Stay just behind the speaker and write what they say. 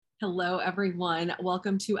Hello, everyone.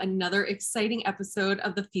 Welcome to another exciting episode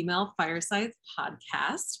of the Female Fireside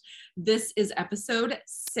podcast. This is episode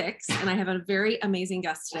 6, and I have a very amazing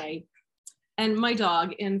guest today, and my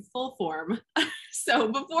dog in full form. So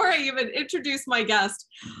before I even introduce my guest,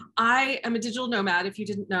 I am a digital nomad, if you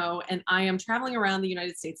didn't know, and I am traveling around the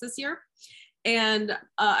United States this year. And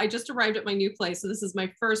I just arrived at my new place. So this is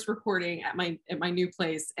my first recording at my new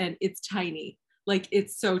place, and it's tiny. Like,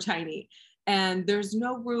 it's so tiny. And there's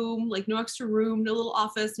no room, like no extra room, no little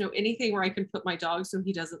office, no anything where I can put my dog so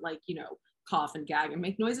he doesn't cough and gag and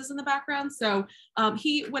make noises in the background. So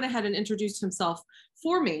he went ahead and introduced himself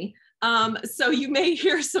for me. So you may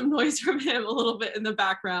hear some noise from him a little bit in the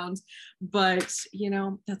background, but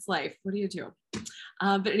that's life. What do you do?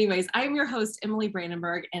 But anyways, I am your host, Emily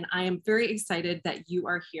Brandenburg, and I am very excited that you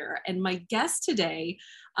are here. And my guest today,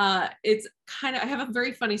 I have a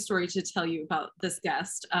very funny story to tell you about this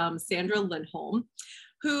guest, Sandra Lindholm,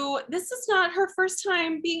 who this is not her first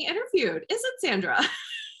time being interviewed. Is it, Sandra?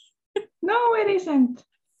 No, it isn't.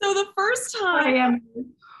 So the first time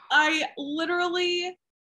I literally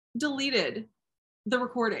deleted the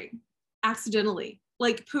recording accidentally,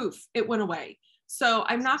 like poof, it went away. So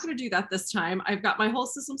I'm not going to do that this time. I've got my whole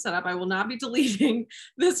system set up. I will not be deleting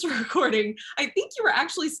this recording. I think you were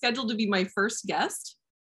actually scheduled to be my first guest.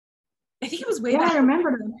 I think it was way back. I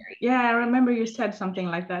remember that. Yeah, I remember you said something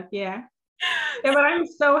like that. Yeah, but I'm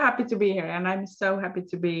so happy to be here, and I'm so happy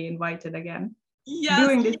to be invited again. Yes,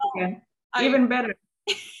 doing this again, even better.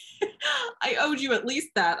 I owed you at least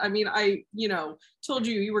that. I mean, I told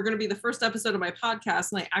you were going to be the first episode of my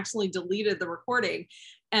podcast, and I actually deleted the recording.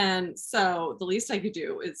 And so the least I could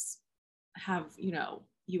do is have,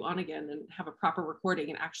 you on again and have a proper recording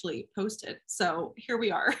and actually post it. So here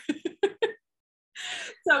we are.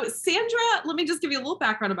 So Sandra, let me just give you a little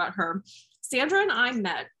background about her. Sandra and I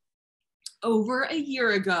met over a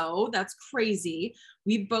year ago. That's crazy.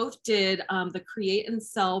 We both did the Create and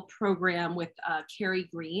Sell program with Carrie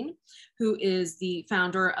Green, who is the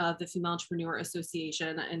founder of the Female Entrepreneur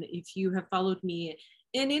Association. And if you have followed me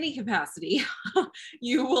in any capacity,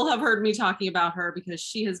 you will have heard me talking about her because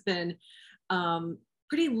she has been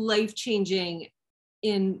pretty life-changing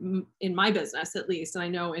in my business, at least, and I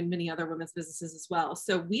know in many other women's businesses as well.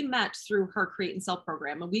 So we met through her Create and Sell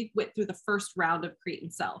program, and we went through the first round of Create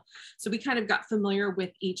and Sell. So we kind of got familiar with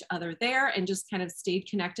each other there and just kind of stayed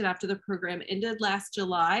connected after the program ended last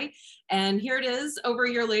July. And here it is over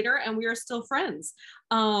a year later, and we are still friends.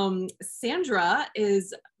 Sandra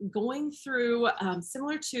is going through,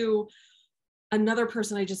 similar to another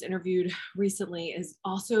person I just interviewed recently, is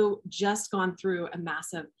also just gone through a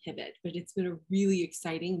massive pivot, but it's been a really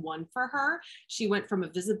exciting one for her. She went from a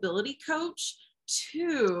visibility coach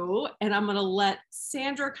to, and I'm going to let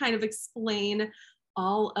Sandra kind of explain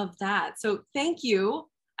all of that. So thank you.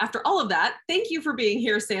 After all of that, thank you for being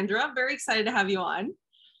here, Sandra. I'm very excited to have you on.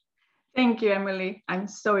 Thank you, Emily. I'm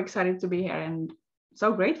so excited to be here and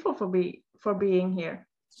so grateful for being here.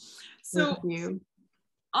 So with you.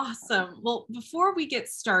 Awesome. Well, before we get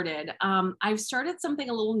started, I've started something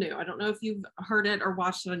a little new. I don't know if you've heard it or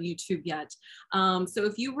watched it on YouTube yet. So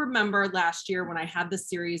if you remember last year when I had this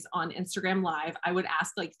series on Instagram Live, I would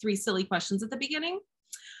ask like 3 silly questions at the beginning.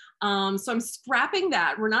 So I'm scrapping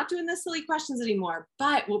that. We're not doing the silly questions anymore,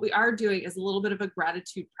 but what we are doing is a little bit of a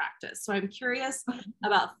gratitude practice. So I'm curious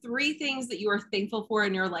about 3 things that you are thankful for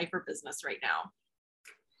in your life or business right now.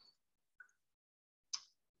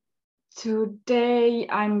 Today,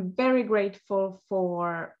 I'm very grateful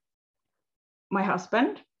for my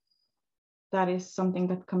husband. That is something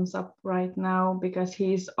that comes up right now because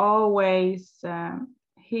he's always,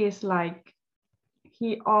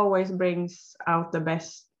 he always brings out the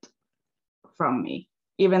best from me,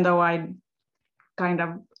 even though I kind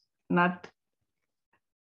of not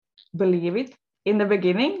believe it in the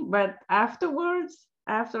beginning, but afterwards,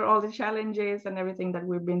 after all the challenges and everything that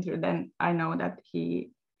we've been through, then I know that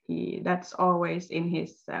that's always in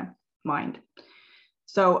his mind.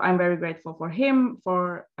 So I'm very grateful for him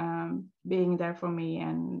for being there for me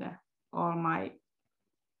and all my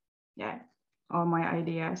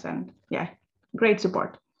ideas and great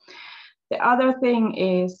support. The other thing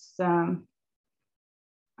is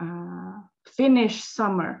Finnish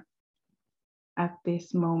summer. At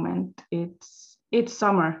this moment, it's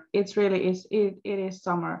summer. It really is. It is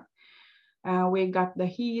summer. We got the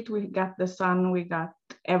heat, we got the sun, we got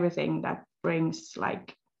everything that brings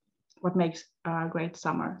like what makes a great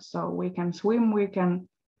summer. So we can swim, we can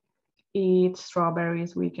eat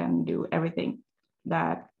strawberries, we can do everything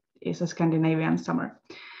that is a Scandinavian summer.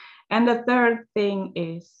 And the third thing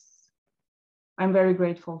is I'm very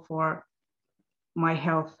grateful for my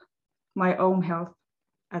health, my own health.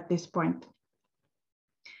 at this point.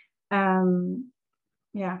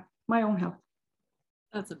 Yeah, my own health.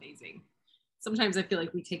 That's amazing. Sometimes I feel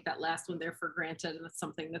like we take that last one there for granted, and it's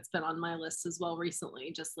something that's been on my list as well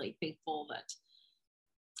recently, just like thankful that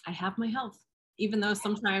I have my health. Even though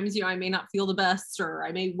sometimes, I may not feel the best, or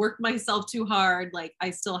I may work myself too hard, like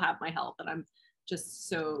I still have my health, and I'm just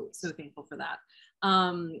so thankful for that.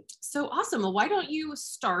 So awesome. Well, why don't you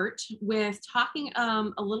start with talking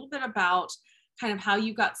a little bit about kind of how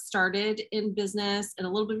you got started in business and a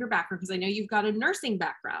little bit of your background, because I know you've got a nursing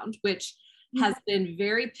background, which has been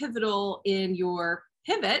very pivotal in your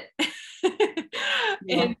pivot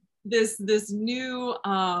in this new,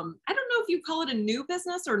 I don't know if you call it a new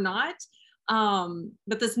business or not,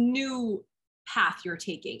 but this new path you're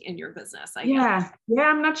taking in your business, I guess. Yeah,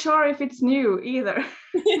 I'm not sure if it's new either.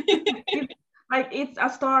 It's a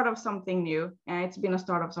start of something new, and it's been a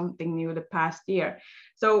start of something new the past year.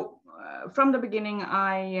 So from the beginning,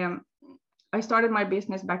 I started my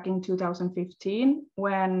business back in 2015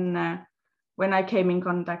 when I came in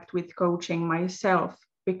contact with coaching myself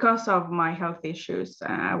because of my health issues.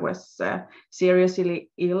 I was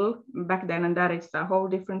seriously ill back then, and that is a whole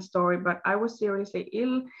different story, but I was seriously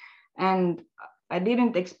ill and I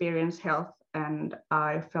didn't experience health, and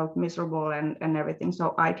I felt miserable and everything.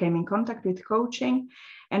 So I came in contact with coaching.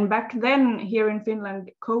 And back then here in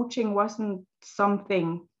Finland, coaching wasn't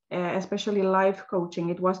something, especially life coaching,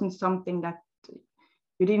 it wasn't something that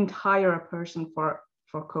you didn't hire a person for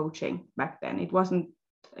coaching back then. It wasn't,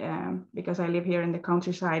 because I live here in the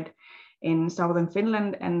countryside in southern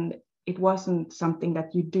Finland, and it wasn't something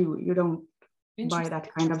that you do. You don't buy that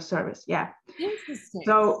kind of service. Yeah. Interesting.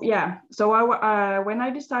 So when I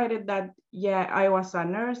decided that, I was a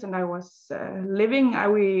nurse and I was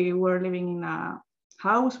we were living in a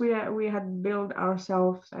house we had built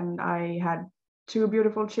ourselves, and I had 2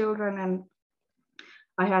 beautiful children, and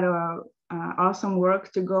I had a awesome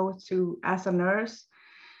work to go to as a nurse,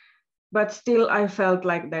 but still I felt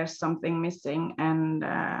like there's something missing, and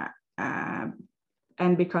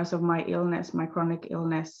because of my illness, my chronic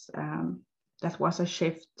illness, that was a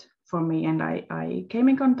shift for me, and I came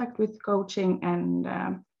in contact with coaching and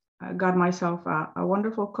got myself a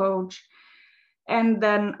wonderful coach. And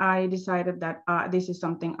then I decided that this is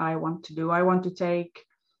something I want to do. I want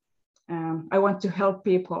to help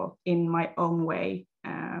people in my own way,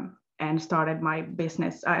 and started my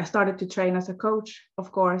business. I started to train as a coach,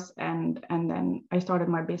 of course, and then I started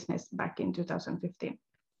my business back in 2015.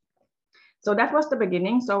 So that was the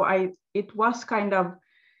beginning. So it was kind of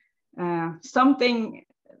something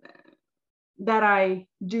that I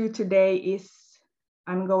do today is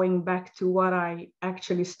I'm going back to what I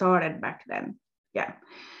actually started back then. Yeah.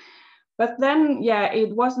 But then,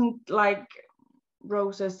 it wasn't like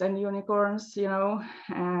roses and unicorns,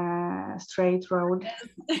 straight road.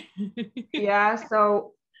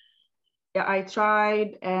 So I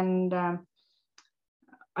tried, and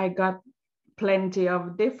I got plenty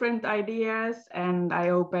of different ideas, and I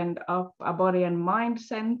opened up a body and mind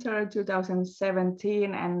center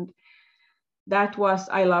 2017, and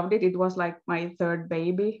I loved it. It was like my third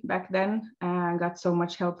baby back then. I got so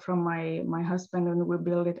much help from my husband when we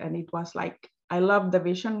built it, and it was like I loved the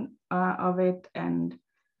vision of it, and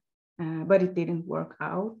but it didn't work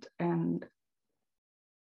out, and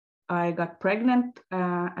I got pregnant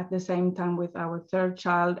at the same time with our third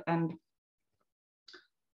child. And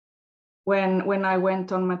when I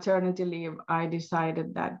went on maternity leave, I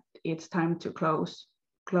decided that it's time to close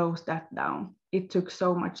that down. It took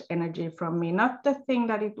so much energy from me. Not the thing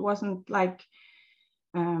that it wasn't like,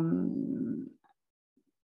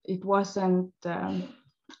 it wasn't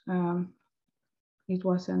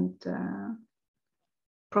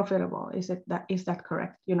profitable. Is that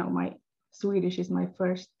correct? My Swedish is my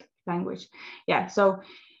first language. Yeah. So,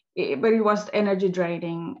 but it was energy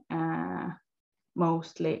draining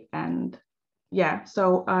mostly, and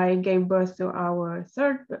so I gave birth to our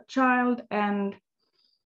third child, and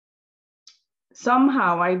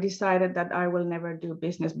somehow I decided that I will never do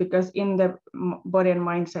business, because in the body and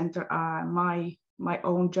mind center, my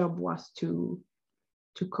own job was to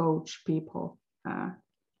coach people,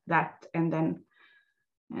 that, and then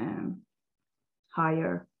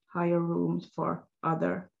hire rooms for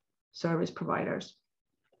other service providers.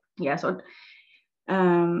 So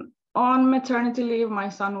on maternity leave, my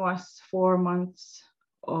son was 4 months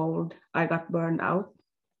old. I got burned out.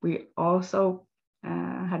 We also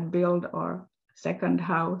had built our second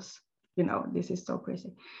house. This is so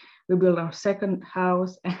crazy. We built our second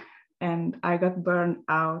house, and I got burned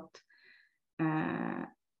out. And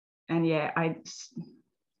I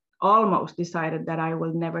almost decided that I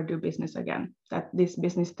will never do business again, that this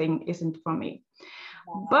business thing isn't for me.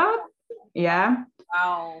 But yeah.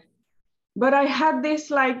 Wow. But I had this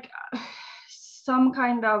like some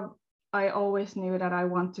kind of, I always knew that I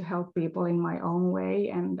want to help people in my own way,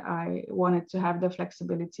 and I wanted to have the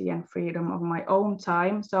flexibility and freedom of my own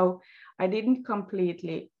time. So I didn't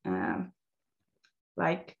completely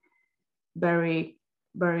like bury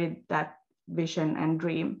that vision and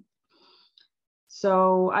dream.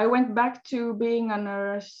 So I went back to being a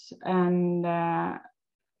nurse, and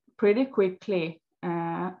pretty quickly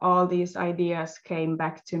all these ideas came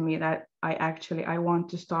back to me that I want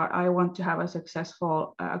to have a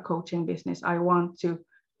successful coaching business. I want to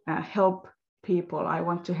help people. I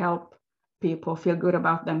want to help people feel good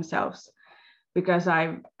about themselves, because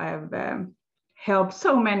I've helped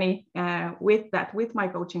so many with my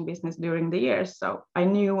coaching business during the years. So I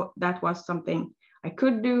knew that was something I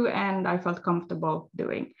could do and I felt comfortable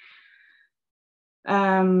doing.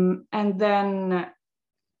 And then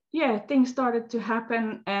things started to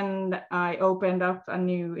happen, and I opened up a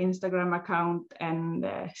new Instagram account and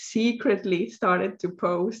secretly started to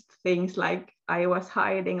post things like I was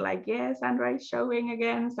hiding, like, yeah, Sandra is showing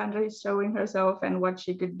again, Sandra is showing herself and what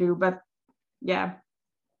she could do. But yeah,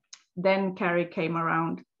 then Carrie came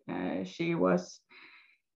around. She was,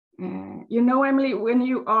 Emily, when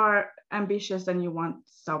you are ambitious and you want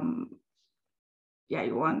something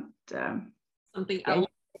else.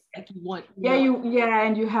 Like you want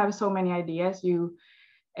and you have so many ideas, you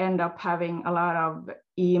end up having a lot of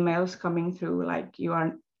emails coming through, like you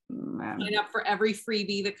are sign up for every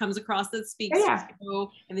freebie that comes across that speaks to you,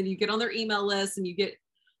 and then you get on their email list and you get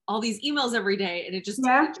all these emails every day, and it just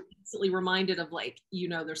instantly reminded of like,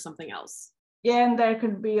 there's something else. Yeah, and there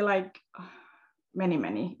could be like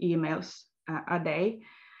many emails a day,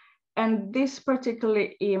 and this particular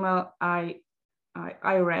email I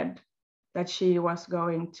read that she was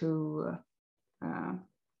going to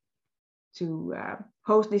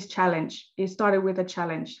host this challenge. It started with a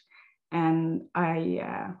challenge, and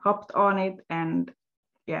I hopped on it, and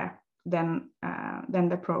then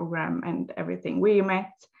the program and everything, we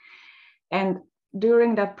met. And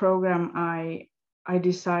during that program, I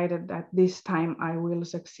decided that this time I will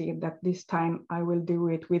succeed, that this time I will do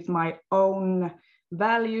it with my own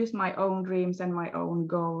values, my own dreams, and my own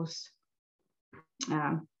goals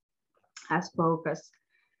as focus.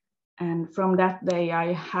 And from that day,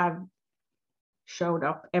 I have showed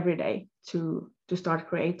up every day to start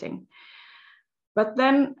creating. But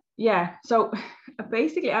then, so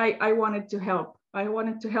basically I wanted to help. I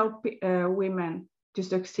wanted to help women to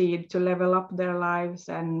succeed, to level up their lives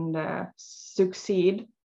and succeed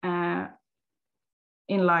in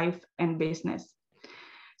life and business.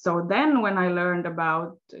 So then when I learned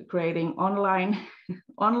about creating online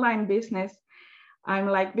business, I'm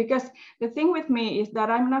like, because the thing with me is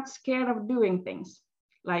that I'm not scared of doing things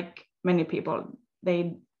like many people.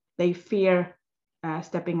 They fear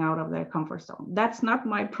stepping out of their comfort zone. That's not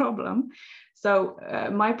my problem. So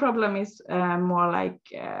my problem is more like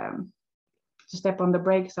to step on the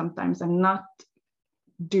brake sometimes and not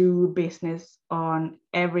do business on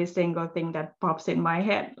every single thing that pops in my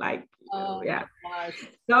head. Like,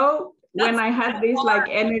 So when I had this like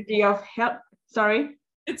energy of help, sorry.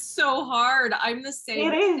 It's so hard. I'm the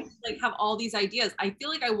same. It is. Like have all these ideas. I feel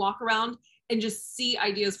like I walk around and just see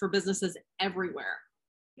ideas for businesses everywhere.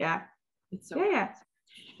 Yeah. It's so yeah,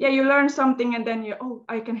 you learn something and then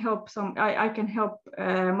I can help I can help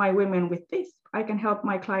my women with this. I can help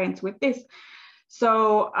my clients with this.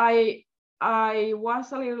 So I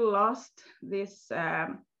was a little lost this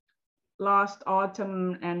last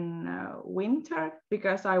autumn and winter,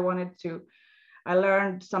 because I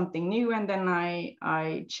learned something new, and then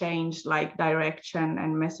I changed like direction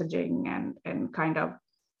and messaging and kind of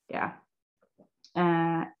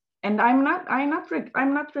and I'm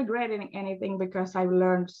not regretting anything, because I've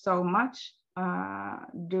learned so much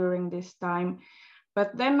during this time.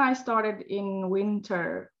 But then I started in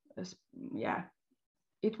winter.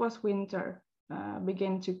 It was winter,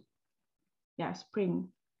 begin to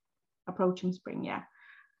spring, approaching spring.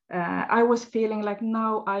 I was feeling like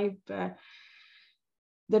now I've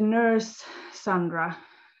the nurse Sandra,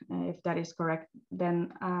 if that is correct,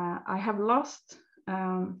 then I have lost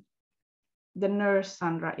the nurse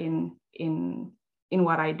Sandra in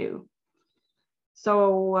what I do.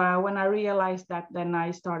 So when I realized that, then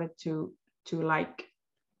I started to like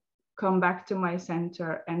come back to my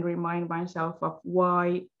center and remind myself of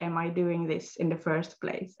why am I doing this in the first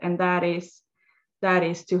place, and that is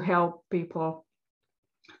to help people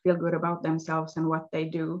feel good about themselves and what they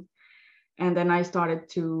do. And then I started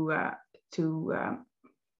to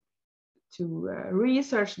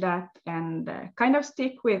research that and kind of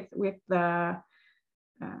stick with the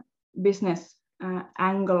business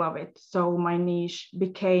angle of it. So my niche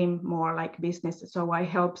became more like business. So I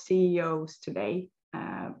help CEOs today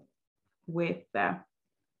with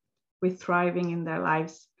thriving in their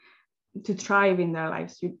lives, to thrive in their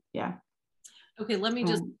lives. Okay, let me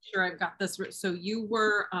just make sure I've got this. So you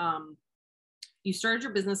were, you started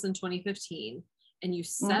your business in 2015 and you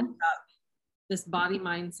set up this body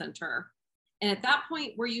mind center. And at that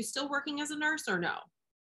point, were you still working as a nurse or no?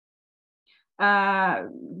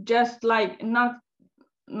 Just like not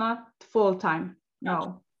full time.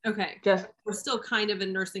 No. Okay. Just we're still kind of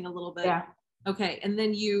in nursing a little bit. Yeah. Okay. And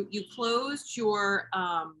then you closed your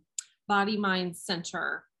body mind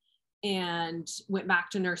center and went back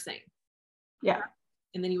to nursing. Yeah.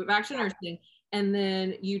 And then you went back to nursing, and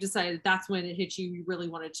then you decided that's when it hit you. You really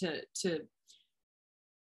wanted to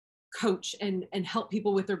coach and help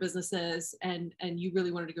people with their businesses, and you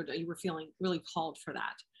really wanted to go. You were feeling really called for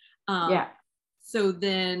that. Yeah. So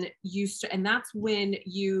then and that's when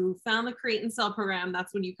you found the Create and Sell program.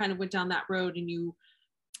 That's when you kind of went down that road, and you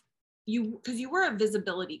because you were a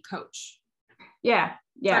visibility coach. Yeah.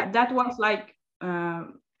 Sorry. That was like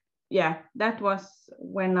that was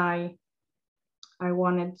when I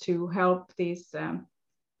wanted to help these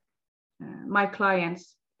my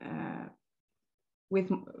clients with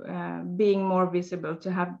being more visible,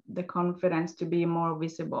 to have the confidence to be more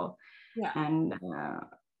visible, and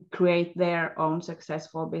create their own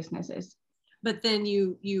successful businesses. But then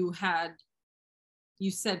you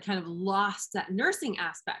said kind of lost that nursing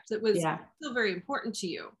aspect that was still very important to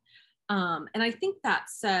you. And I think that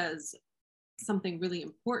says something really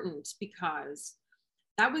important, because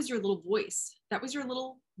that was your little voice. That was your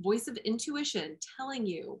little voice of intuition telling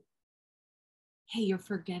you, hey, you're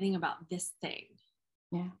forgetting about this thing.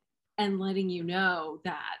 Yeah. And letting you know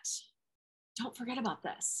that don't forget about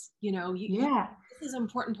this. This is an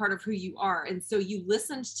important part of who you are. And so you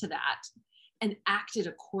listened to that and acted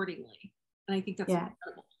accordingly. And I think that's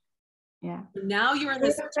incredible. Yeah. Now you're in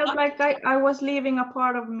this. It felt like I was leaving a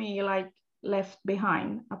part of me like left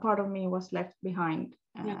behind. A part of me was left behind,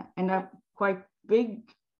 and a quite big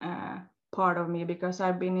part of me, because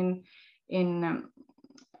I've been in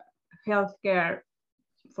healthcare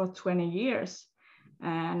for 20 years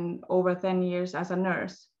and over 10 years as a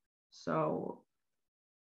nurse. So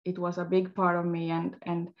it was a big part of me,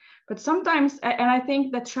 but sometimes, and I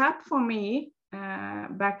think the trap for me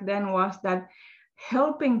back then was that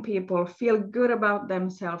helping people feel good about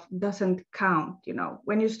themselves doesn't count.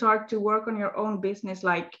 When you start to work on your own business,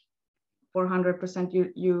 like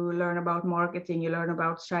 400%, you learn about marketing, you learn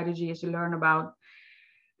about strategies, you learn about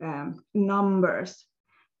numbers.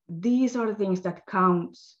 These are the things that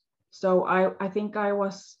counts. So I think I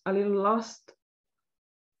was a little lost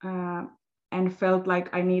and felt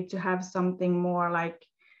like I need to have something more like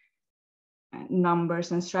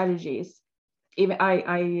numbers and strategies. Even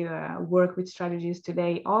I work with strategies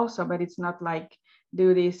today also, but it's not like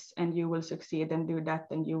do this and you will succeed, and do that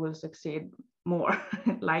and you will succeed more.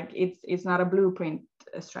 Like it's not a blueprint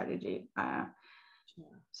strategy.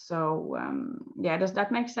 So does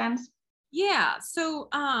that make sense? Yeah. So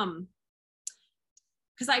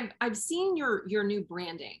because I've seen your new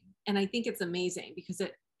branding, and I think it's amazing, because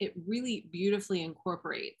it really beautifully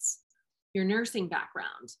incorporates your nursing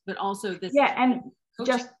background, but also this. Yeah, and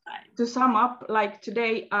just to sum up, like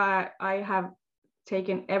today I have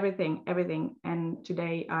taken everything, and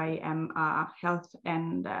today I am a health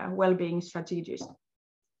and well-being strategist.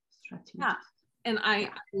 Yeah, and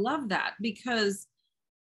I love that, because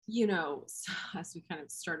as we kind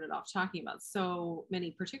of started off talking about, so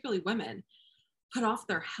many, particularly women, put off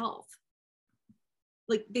their health.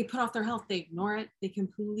 Like they put off their health, they ignore it, they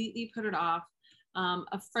completely put it off.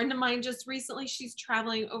 A friend of mine just recently, she's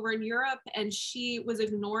traveling over in Europe, and she was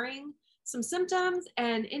ignoring some symptoms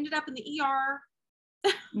and ended up in the ER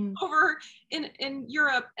over in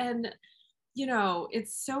Europe. And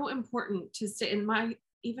it's so important to stay in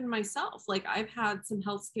even myself, like I've had some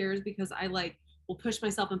health scares because I will push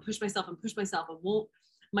myself and push myself and push myself, and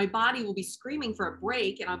my body will be screaming for a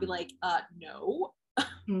break, and I'll be like, no.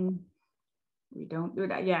 We don't do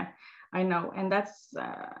that. Yeah, I know. And that's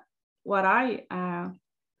what I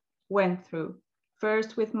went through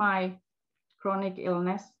first with my chronic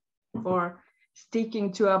illness, for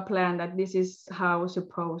sticking to a plan that this is how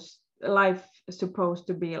life is supposed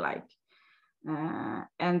to be like.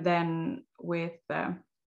 And then with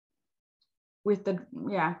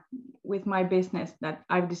my business, that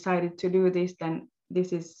I've decided to do this, then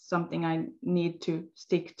this is something I need to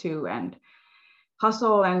stick to and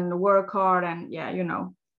hustle and work hard. And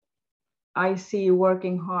I see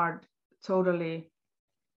working hard totally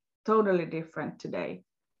different today,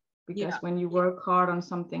 because when you work hard on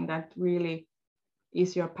something that really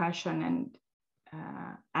is your passion and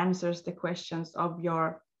answers the questions of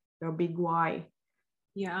your big why,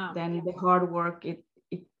 then the hard work, it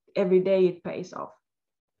every day it pays off.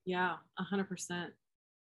 100%.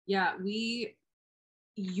 Yeah,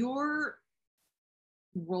 your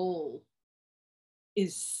role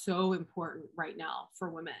is so important right now for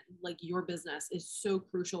women. Like, your business is so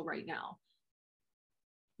crucial right now,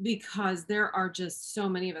 because there are just so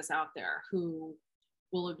many of us out there who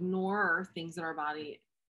will ignore things that our body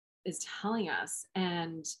is telling us.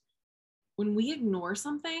 And when we ignore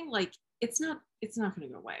something, like, it's not going to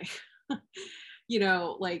go away.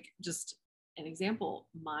 Like, just an example,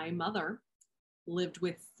 my mother lived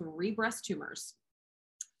with 3 breast tumors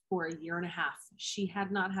for a year and a half. She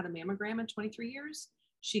had not had a mammogram in 23 years.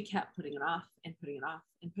 She kept putting it off and putting it off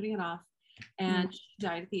and putting it off. And she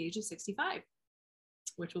died at the age of 65,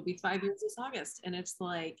 which will be 5 years this August. And it's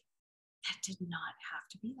like, that did not have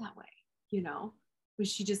to be that way, but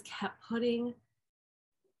she just kept putting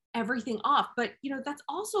everything off. But, that's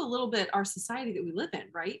also a little bit our society that we live in,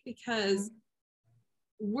 right? Because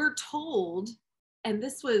we're told, and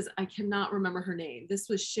this was, I cannot remember her name, this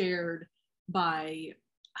was shared by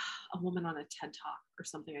a woman on a TED Talk or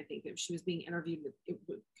something. I think she was being interviewed, it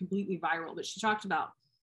was completely viral, but she talked about,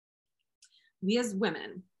 we as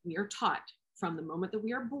women, we are taught from the moment that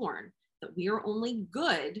we are born that we are only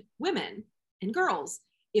good women and girls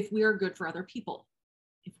if we are good for other people,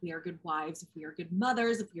 if we are good wives, if we are good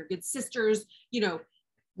mothers, if we are good sisters, if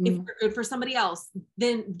we're good for somebody else,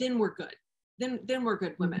 then we're good. Then we're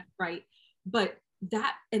good women, right? But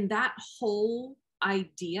that whole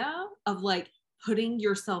idea of like putting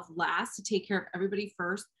yourself last to take care of everybody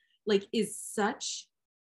first, like, is such,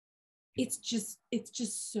 it's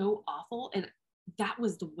just so awful. And that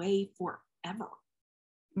was the way forever.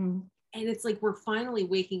 And it's like, we're finally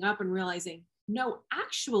waking up and realizing, no,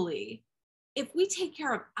 actually, if we take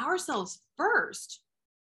care of ourselves first,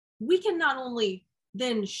 we can not only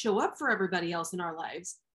then show up for everybody else in our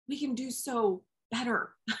lives, we can do so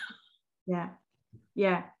better. Yeah.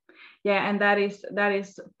 And that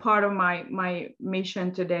is part of my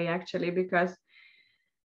mission today, actually, because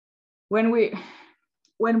when we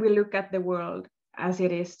look at the world as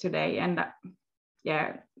it is today, and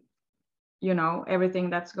everything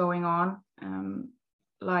that's going on,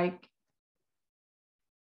 like,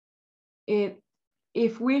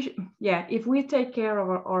 if we take care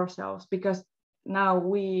of ourselves, because now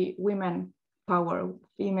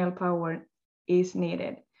female power is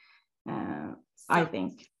needed,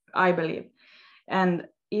 I believe. And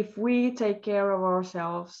if we take care of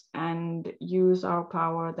ourselves and use our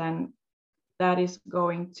power, then that is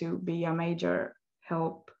going to be a major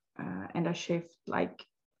help and a shift. Like,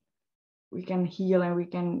 we can heal and we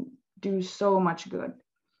can do so much good.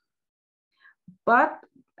 But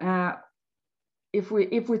if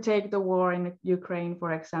we take the war in Ukraine,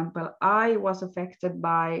 for example, I was affected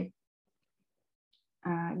by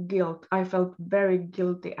guilt. I felt very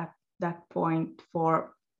guilty at that point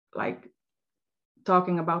for, like,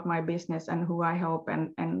 talking about my business and who I help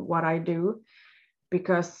and what I do,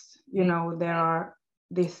 because there are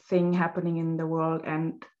this thing happening in the world,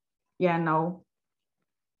 and no,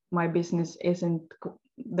 my business isn't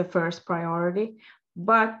the first priority.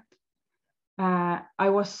 But I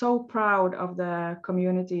was so proud of the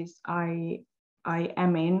communities I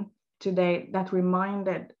am in today, that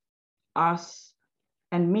reminded us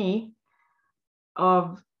and me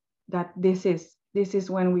of that this is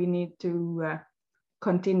when we need to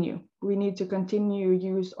continue. We need to continue,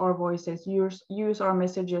 use our voices, use our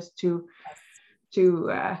messages to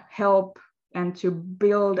help and to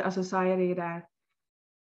build a society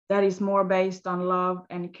that is more based on love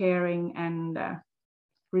and caring and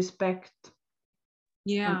respect,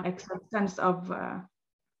 and acceptance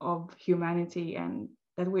of humanity, and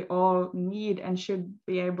that we all need and should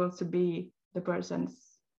be able to be the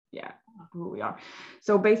persons who we are.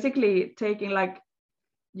 So basically, taking, like,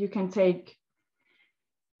 you can take,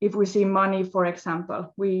 if we see money, for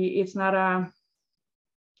example, it's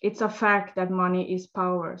a fact that money is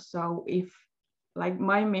power. So if, like,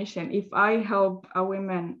 my mission, if I help a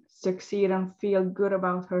woman succeed and feel good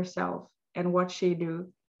about herself and what she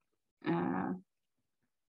do,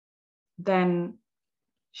 then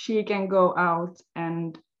she can go out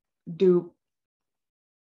and do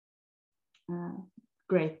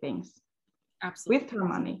great things. Absolutely. With her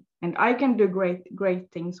money. And I can do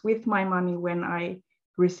great things with my money when I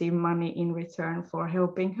receive money in return for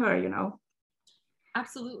helping her.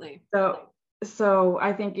 Absolutely. So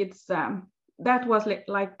I think it's that was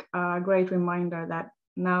like a great reminder that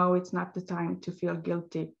now it's not the time to feel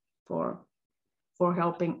guilty for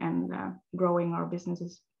helping and growing our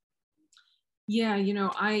businesses. Yeah, you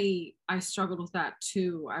know, I struggled with that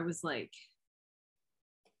too. I was like,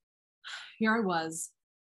 here I was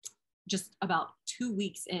just about 2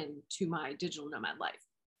 weeks into my digital nomad life.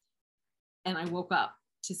 And I woke up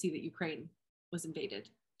to see that Ukraine was invaded.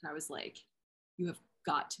 And I was like, you have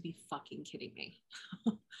got to be fucking kidding me.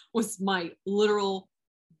 Was my literal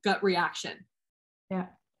gut reaction. Yeah.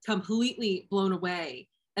 Completely blown away.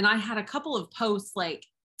 And I had a couple of posts like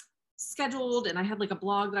scheduled, and I had like a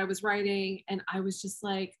blog that I was writing, and I was just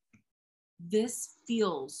like, this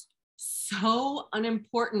feels so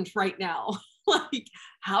unimportant right now. Like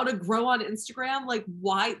how to grow on Instagram, like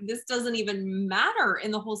why this doesn't even matter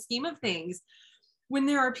in the whole scheme of things when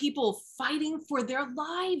there are people fighting for their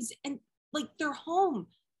lives and like their home.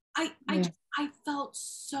 I felt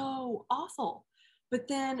so awful. But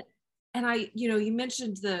then, and you know, you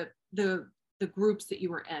mentioned the groups that you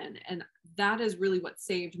were in, and that is really what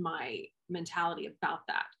saved my mentality about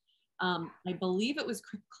that. I believe it was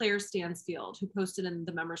Claire Stansfield who posted in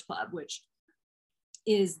the Members Club, which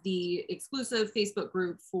is the exclusive Facebook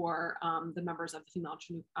group for the members of the Female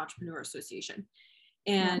Entrepreneur Association.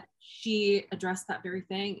 And she addressed that very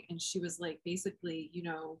thing. And she was like, basically, you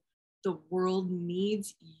know, the world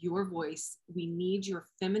needs your voice. We need your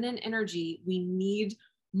feminine energy. We need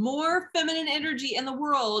more feminine energy in the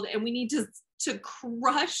world. And we need to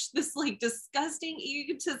crush this like disgusting,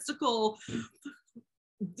 egotistical,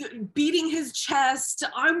 beating his chest,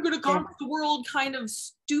 I'm going to conquer the world kind of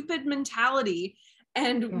stupid mentality.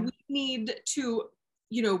 And we need to,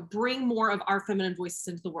 you know, bring more of our feminine voices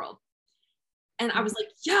into the world. And I was like,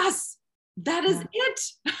 yes, that is it.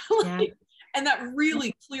 Like, and that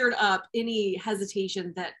really cleared up any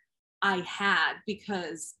hesitation that I had,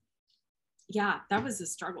 because that was a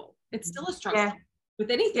struggle. It's still a struggle with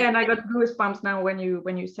anything. Yeah, and I got goosebumps now when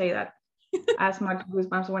you say that. As much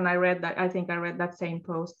goosebumps when I read that. I think I read that same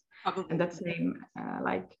post. Probably. And that same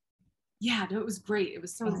like. Yeah, no, it was great. It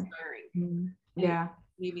was so inspiring. Yeah.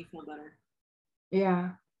 It made me feel better.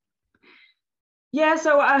 Yeah. Yeah.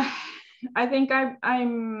 So I think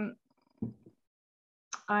I'm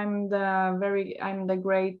the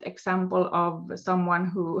great example of someone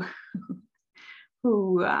who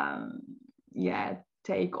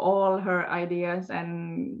take all her ideas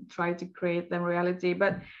and try to create them reality.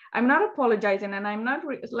 But I'm not apologizing, and I'm not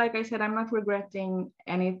like I said, I'm not regretting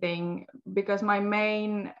anything, because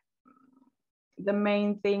the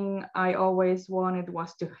main thing I always wanted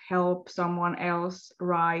was to help someone else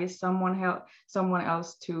rise, someone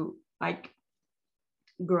else to like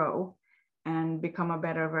grow and become a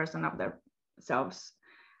better version of themselves.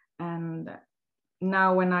 And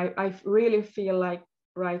now when I really feel like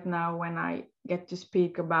right now when I get to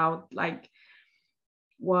speak about like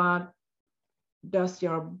what does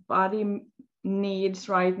your body needs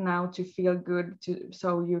right now to feel good,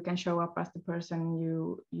 so you can show up as the person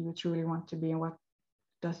you truly want to be, and what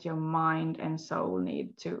does your mind and soul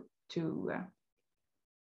need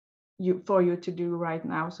for you to do right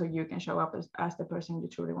now so you can show up as the person you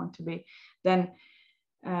truly want to be, then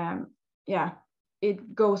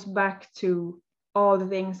it goes back to all the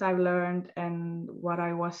things I've learned and what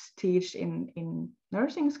I was taught in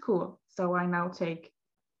nursing school. So I now take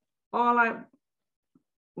what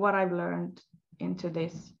I've learned into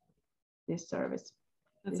this service,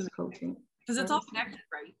 this coaching. Because it's all connected,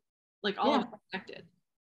 right? Like all of it's connected,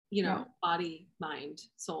 you know, body, mind,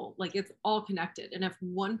 soul, like it's all connected. And if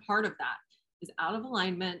one part of that is out of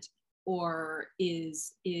alignment or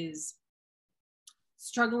is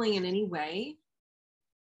struggling in any way,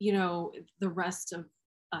 you know, the rest of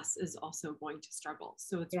us is also going to struggle.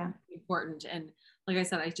 So it's really important. And like I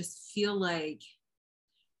said, I just feel like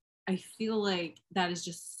that is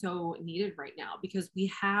just so needed right now, because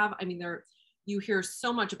we have, I mean, you hear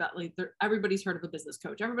so much about like everybody's heard of a business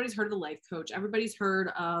coach, everybody's heard of a life coach, everybody's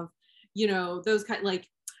heard of, you know, those kind, like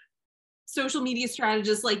social media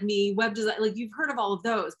strategists like me, web design, like you've heard of all of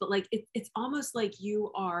those, but like it's almost like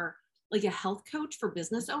you are like a health coach for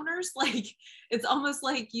business owners. Like it's almost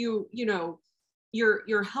like you know,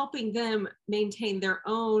 you're helping them maintain their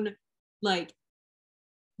own like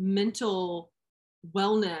mental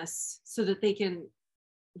wellness so that they can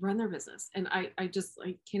run their business. And I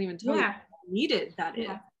can't even tell you how needed that is.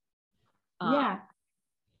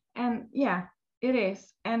 And it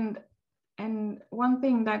is. And one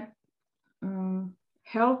thing that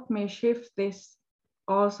helped me shift this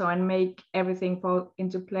also and make everything fall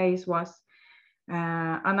into place was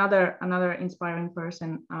another inspiring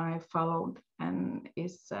person I followed, and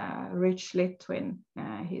is Rich Litwin.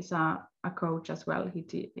 He's a coach as well.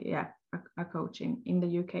 A coach in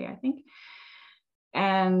the UK, I think.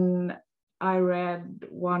 And I read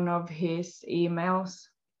one of his emails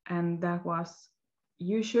And that was,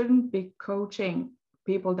 you shouldn't be coaching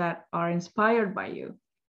people that are inspired by you.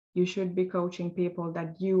 You should be coaching people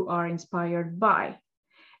that you are inspired by.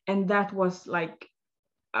 And that was like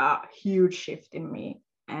a huge shift in me.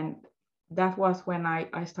 And that was when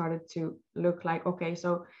I started to look like, okay,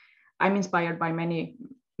 so I'm inspired by many,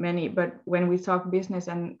 but when we talk business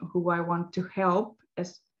and who I want to help,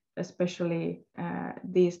 especially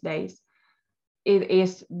these days, it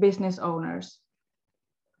is business owners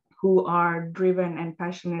who are driven and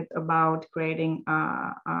passionate about creating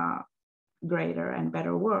a greater and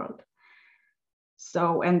better world.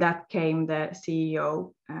 So, and that came the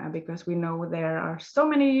CEO, because we know there are so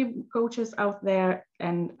many coaches out there,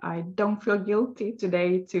 and I don't feel guilty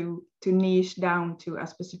today to niche down to a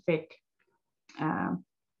specific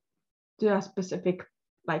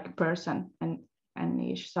like person and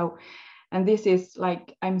niche. So, and this is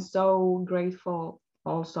like, I'm so grateful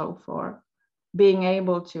also for being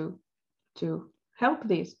able to help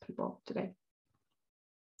these people today.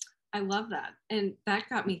 I love that. And that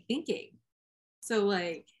got me thinking. So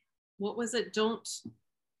like, what was it? Don't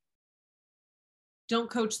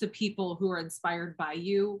coach the people who are inspired by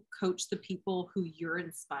you, coach the people who you're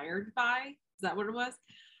inspired by. Is that what it was?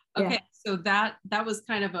 Okay. Yeah. So that was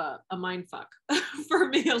kind of a mind fuck for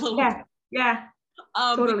me a little bit. Yeah.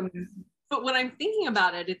 Totally. But when I'm thinking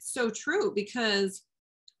about it, it's so true, because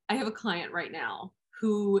I have a client right now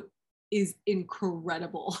who is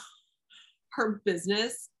incredible. Her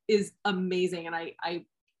business is amazing. And I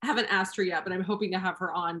haven't asked her yet, but I'm hoping to have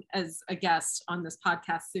her on as a guest on this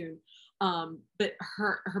podcast soon. But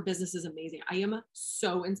her business is amazing. I am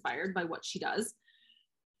so inspired by what she does.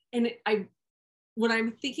 And when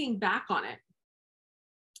I'm thinking back on it,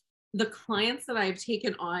 the clients that I've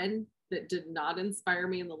taken on that did not inspire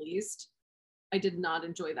me in the least, I did not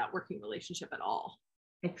enjoy that working relationship at all.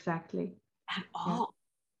 Exactly. At all.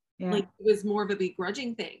 Yeah. Like, it was more of a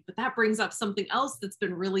begrudging thing. But that brings up something else that's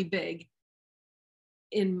been really big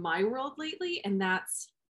in my world lately. And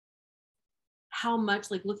that's how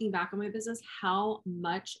much, like, looking back on my business, how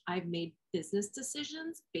much I've made business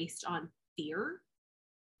decisions based on fear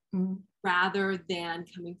rather than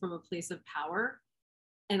coming from a place of power.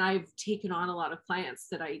 And I've taken on a lot of clients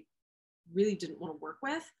that I really didn't want to work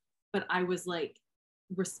with, but I was like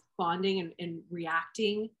responding and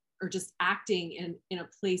reacting or just acting in a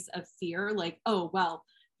place of fear. Like, oh, well,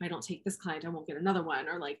 if I don't take this client, I won't get another one.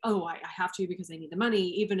 Or like, oh, I have to because I need the money,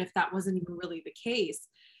 even if that wasn't even really the case.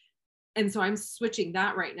 And so I'm switching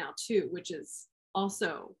that right now too, which is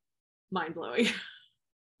also mind blowing.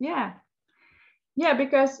 Yeah. Yeah,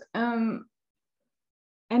 because and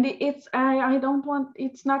it's I don't want,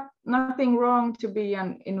 it's nothing wrong to be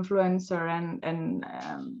an influencer and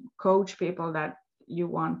coach people that you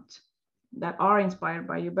want, that are inspired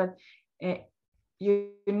by you, but you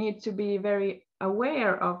need to be very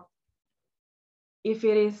aware of if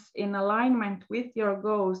it is in alignment with your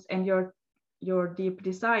goals and your deep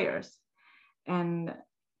desires. And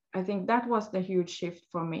I think that was the huge shift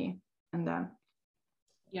for me. And then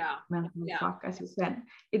mental fuck, as you said,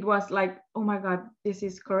 it was like, oh my god, this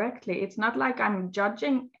is correctly, it's not like I'm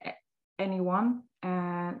judging anyone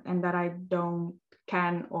and that I don't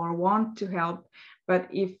can or want to help, but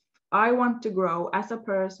if I want to grow as a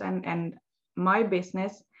person and my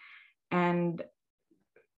business, and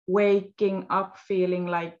waking up feeling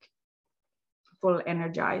like full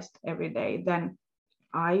energized every day, then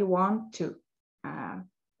I want to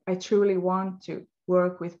I truly want to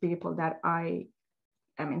work with people that I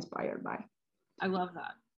am inspired by. I love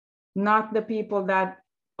that. Not the people that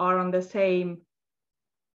are on the same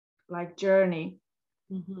like journey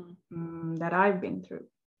that I've been through.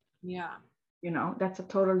 Yeah. You know, that's a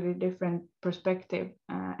totally different perspective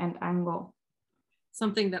and angle.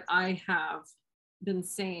 Something that I have been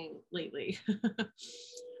saying lately.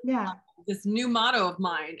 Yeah. This new motto of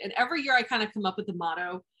mine. And every year I kind of come up with a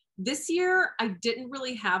motto. This year I didn't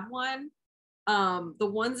really have one. The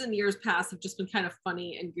ones in years past have just been kind of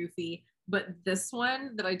funny and goofy. But this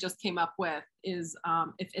one that I just came up with is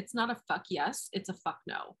if it's not a fuck yes, it's a fuck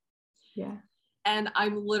no. Yeah. And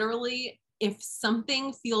I'm literally, if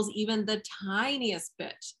something feels even the tiniest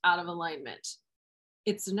bit out of alignment,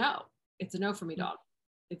 it's a no. It's a no for me, dog.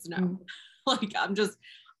 It's a no. Like,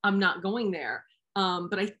 I'm not going there.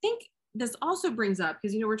 But I think this also brings up,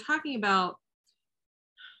 because, we're talking about,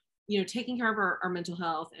 taking care of our mental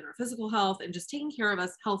health and our physical health, and just taking care of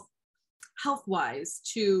us health wise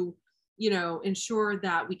to, ensure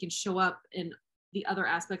that we can show up in the other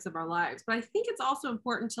aspects of our lives. But I think it's also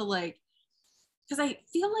important to, like, because I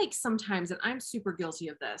feel like sometimes, and I'm super guilty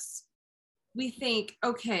of this, we think,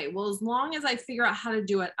 okay, well, as long as I figure out how to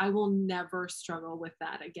do it, I will never struggle with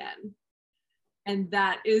that again. And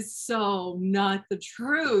that is so not the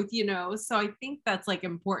truth, you know? So I think that's like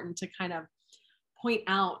important to kind of point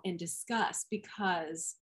out and discuss,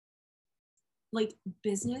 because like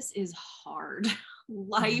business is hard.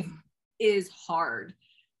 Life is hard.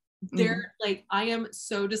 They're like, I am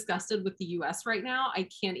so disgusted with the US right now. I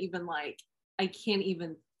can't even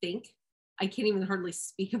think. I can't even hardly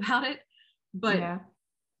speak about it. But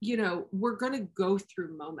you know, we're going to go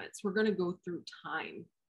through moments. We're going to go through times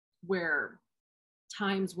where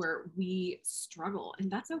we struggle,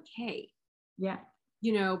 and that's okay. Yeah.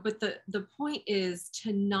 You know, but the point is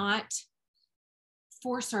to not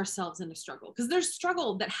force ourselves into struggle, because there's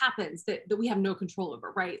struggle that happens that we have no control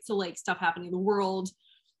over, right? So like stuff happening in the world,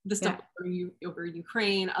 the stuff over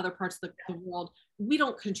Ukraine, other parts of the world, we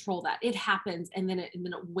don't control that. It happens, and then it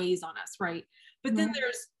weighs on us, right? But then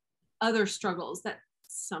there's other struggles that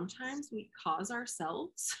sometimes we cause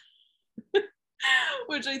ourselves,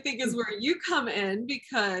 which I think is where you come in,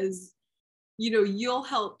 because you know, you'll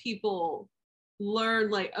help people learn,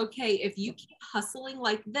 like, okay, if you keep hustling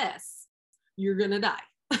like this, you're gonna die.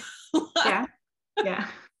 Yeah.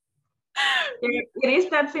 It is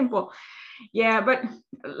that simple. Yeah, but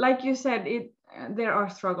like you said, there are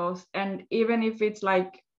struggles, and even if it's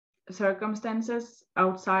like circumstances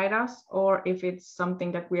outside us, or if it's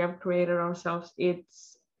something that we have created ourselves,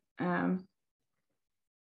 it's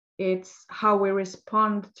how we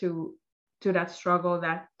respond to that struggle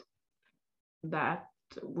that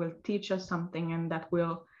will teach us something, and that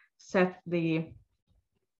will set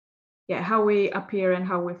how we appear and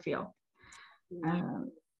how we feel.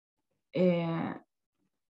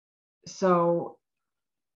 So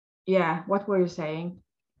yeah, what were you saying?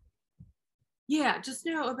 Yeah, just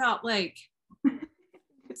know about like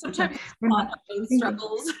sometimes my own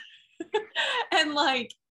struggles. And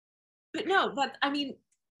like, but no, that, I mean,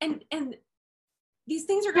 and these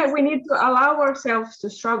things are we need to allow ourselves to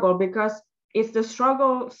struggle, because it's the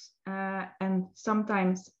struggles, and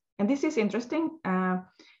sometimes, and this is interesting,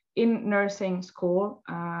 in nursing school,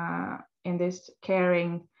 in this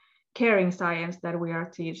caring science that we are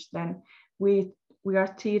taught, then we are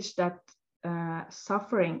taught that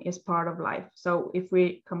suffering is part of life. So if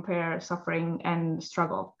we compare suffering and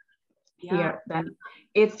struggle here, then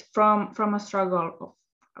it's from a struggle,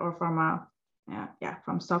 or from a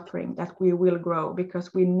from suffering, that we will grow,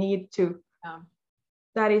 because we need to.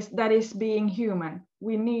 That is being human.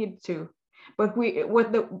 We need to, but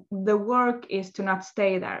what the work is to not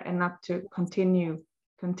stay there, and not to continue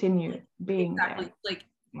being there. Like,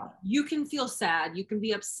 you can feel sad, you can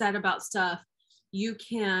be upset about stuff, you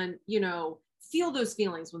can, you know, feel those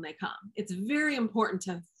feelings when they come. It's very important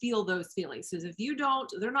to feel those feelings, because if you don't,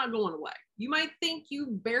 they're not going away. You might think you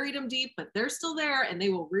buried them deep, but they're still there, and they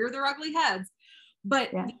will rear their ugly heads.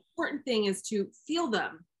 But the important thing is to feel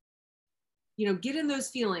them, you know, get in those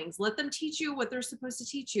feelings, let them teach you what they're supposed to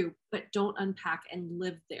teach you, but don't unpack and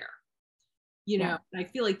live there. You know, I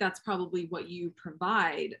feel like that's probably what you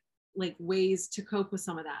provide, like ways to cope with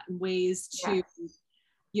some of that, and ways to,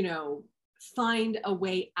 you know, find a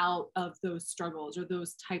way out of those struggles or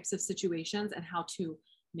those types of situations, and how to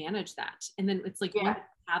manage that. And then it's like, once you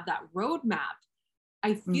have that roadmap,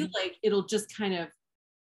 I feel like it'll just kind of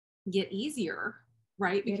get easier,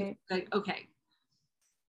 right? Because like, okay,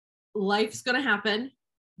 life's going to happen,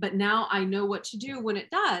 but now I know what to do when it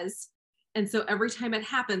does. And so every time it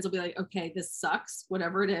happens, I'll be like, okay, this sucks,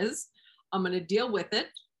 whatever it is, I'm going to deal with it.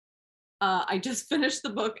 I just finished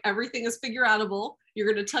the book, Everything is Figure Outable. You're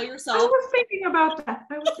going to tell yourself. I was thinking about that.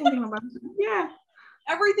 Yeah.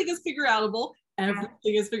 Everything is figure outable.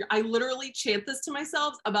 Everything is figure. I literally chant this to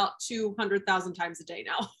myself about 200,000 times a day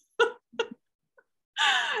now.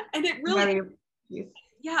 And it really,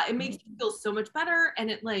 it makes you feel so much better. And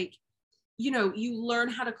it, like, you know, you learn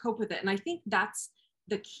how to cope with it. And I think that's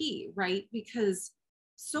the key, right? Because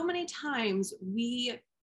so many times we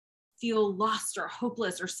feel lost or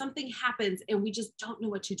hopeless, or something happens and we just don't know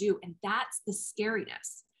what to do. And that's the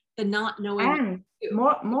scariness, the not knowing. And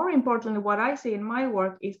more importantly, what I see in my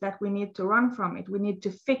work is that we need to run from it. We need to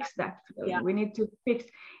fix that feeling. We need to fix,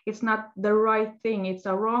 it's not the right thing. It's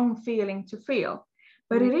a wrong feeling to feel,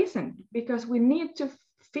 but it isn't, because we need to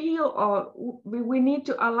feel we need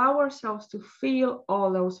to allow ourselves to feel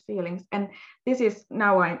all those feelings. And this is,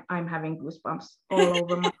 now I'm having goosebumps all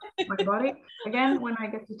over my body again when I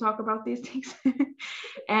get to talk about these things.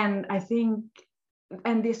 And I think,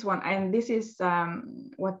 and this is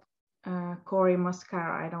what Cory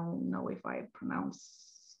Muscara, I don't know if I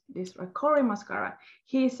pronounce this right, Cory Muscara,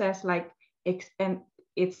 he says, like, and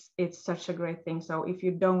it's such a great thing. So if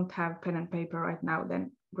you don't have pen and paper right now,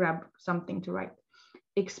 then grab something to write.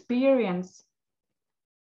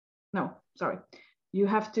 You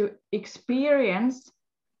have to experience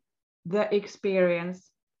the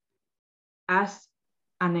experience as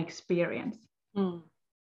an experience.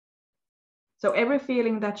 So every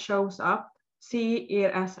feeling that shows up, see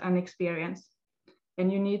it as an experience,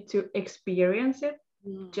 and you need to experience it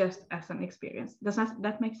just as an experience. Does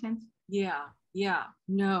that make sense? Yeah,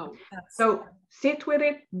 no. So sit with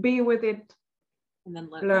it, be with it, and then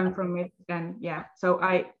learn from it. And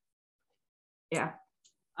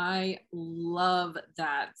I love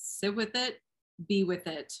that. Sit with it, be with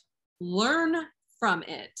it, learn from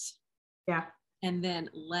it. Yeah. And then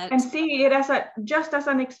and see it as just as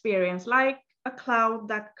an experience, like a cloud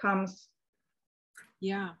that comes.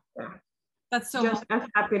 Yeah. That's so just helpful. As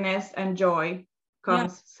happiness and joy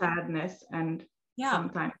comes sadness and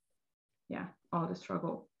sometimes all the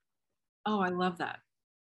struggle. Oh, I love that.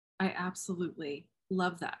 I absolutely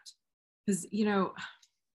love that. Because,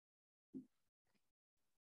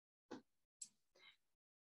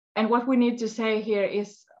 and what we need to say here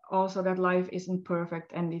is also that life isn't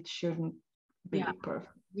perfect, and it shouldn't be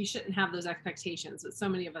perfect. We shouldn't have those expectations, but so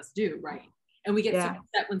many of us do, right? And we get so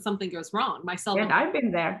upset when something goes wrong, myself. And I've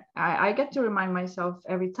been there. I get to remind myself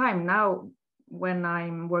every time now when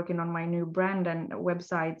I'm working on my new brand and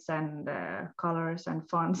websites and colors and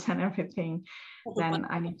fonts and everything, then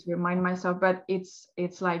I need to remind myself. But it's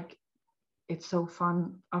like, it's so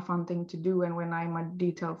a fun thing to do. And when I'm a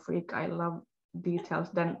detail freak, I love details.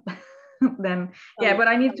 Then but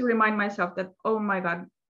I need to remind myself that, oh my God,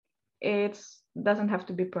 it doesn't have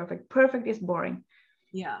to be perfect. Perfect is boring.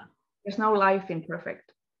 Yeah. There's no life in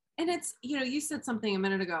perfect. And it's, you said something a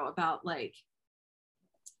minute ago about like,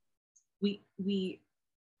 we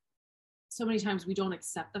so many times we don't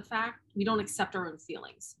accept the fact, we don't accept our own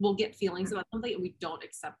feelings. We'll get feelings about something and we don't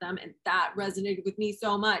accept them. And that resonated with me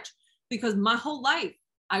so much, because my whole life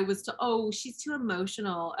I was she's too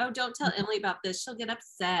emotional. Oh, don't tell Emily about this, she'll get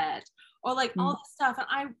upset, or like all this stuff.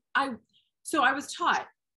 And so I was taught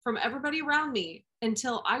from everybody around me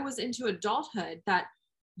until I was into adulthood that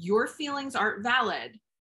your feelings aren't valid.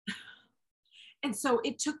 And so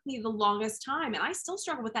it took me the longest time, and I still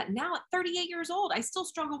struggle with that now at 38 years old. I still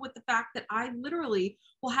struggle with the fact that I literally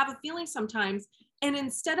will have a feeling sometimes, and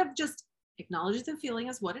instead of just acknowledging the feeling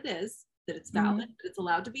as what it is, that it's valid, that it's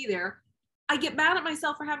allowed to be there, I get mad at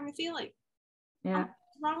myself for having a feeling. Yeah.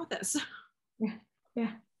 What's wrong with this?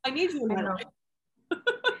 Yeah. I need you in my life.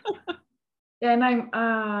 And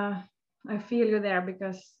I feel you there,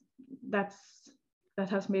 because that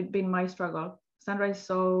has been my struggle. Sandra is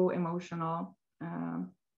so emotional.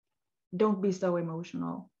 Don't be so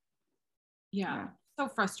emotional. Yeah. So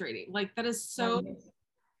frustrating. Like, that is so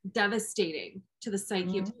devastating to the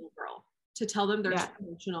psyche of the little girl, to tell them they're too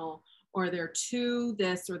emotional, or they're too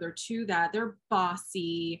this, or they're too that, they're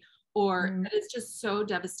bossy, or it's just so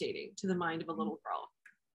devastating to the mind of a little girl.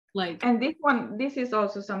 Like, and this is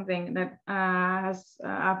also something that has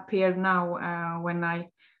appeared now when I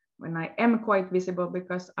am quite visible,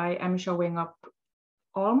 because I am showing up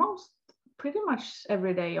almost pretty much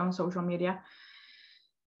every day on social media,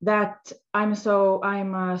 that I'm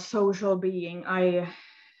a social being. I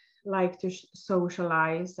like to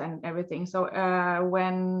socialize and everything. So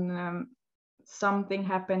when something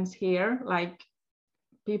happens here, like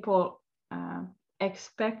people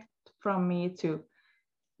expect from me to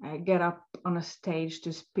get up on a stage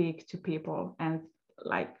to speak to people and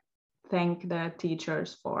like thank the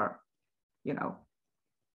teachers for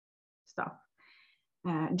stuff,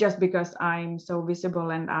 just because I'm so visible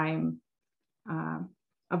and I'm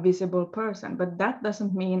a visible person. But that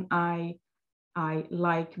doesn't mean I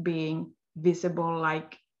like being visible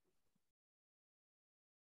like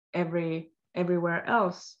everywhere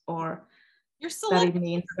else, or you're that it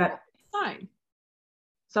means that fine.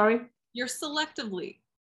 Sorry? You're selectively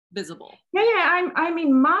visible. Yeah, I'm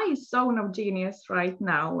in my zone of genius right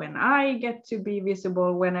now, when I get to be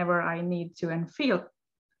visible whenever I need to and feel.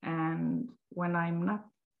 And when I'm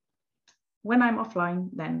offline,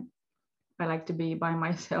 then I like to be by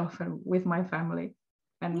myself and with my family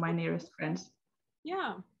and my nearest friends.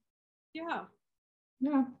 Yeah.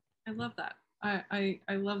 I love that. I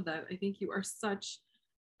love that. I think you are such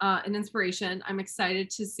an inspiration. I'm excited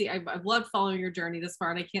to see. I've loved following your journey this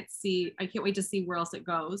far, and I can't wait to see where else it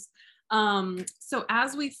goes. So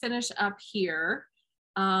as we finish up here,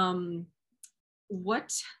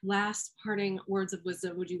 what last parting words of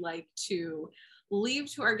wisdom would you like to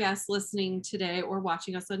leave to our guests listening today or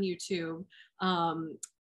watching us on YouTube?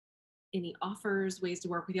 any offers, ways to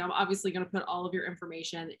work with you. I'm obviously going to put all of your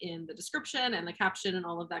information in the description and the caption and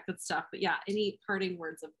all of that good stuff. But yeah, any parting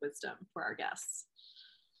words of wisdom for our guests?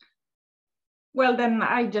 Well, then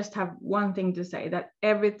I just have one thing to say, that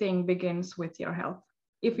everything begins with your health.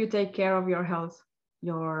 If you take care of your health,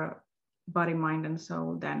 your body, mind, and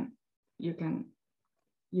soul, then you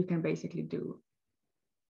can basically do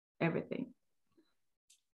everything.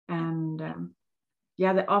 And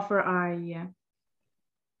yeah, the offer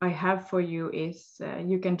I have for you is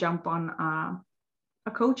you can jump on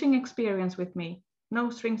a coaching experience with me. No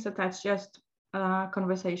strings attached, just a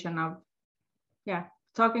conversation of, yeah,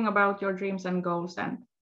 talking about your dreams and goals. And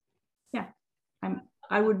yeah,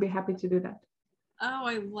 I would be happy to do that. Oh,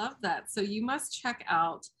 I love that. So you must check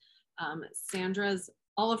out Sandra's,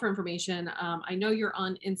 all of her information. I know you're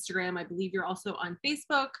on Instagram. I believe you're also on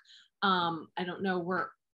Facebook. I don't know where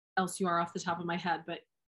else you are off the top of my head, but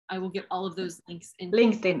I will get all of those links in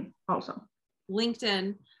LinkedIn also.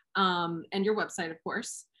 LinkedIn, and your website, of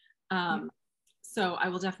course. So I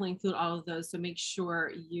will definitely include all of those. So make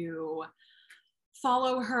sure you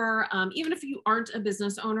follow her. Even if you aren't a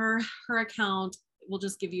business owner, her account will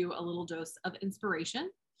just give you a little dose of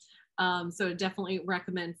inspiration. So definitely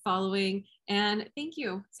recommend following. And thank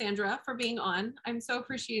you, Sandra, for being on. I'm so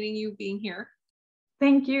appreciating you being here.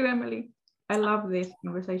 Thank you, Emily. I love this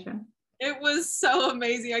conversation. It was so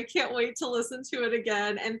amazing. I can't wait to listen to it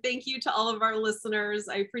again. And thank you to all of our listeners.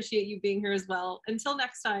 I appreciate you being here as well. Until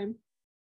next time.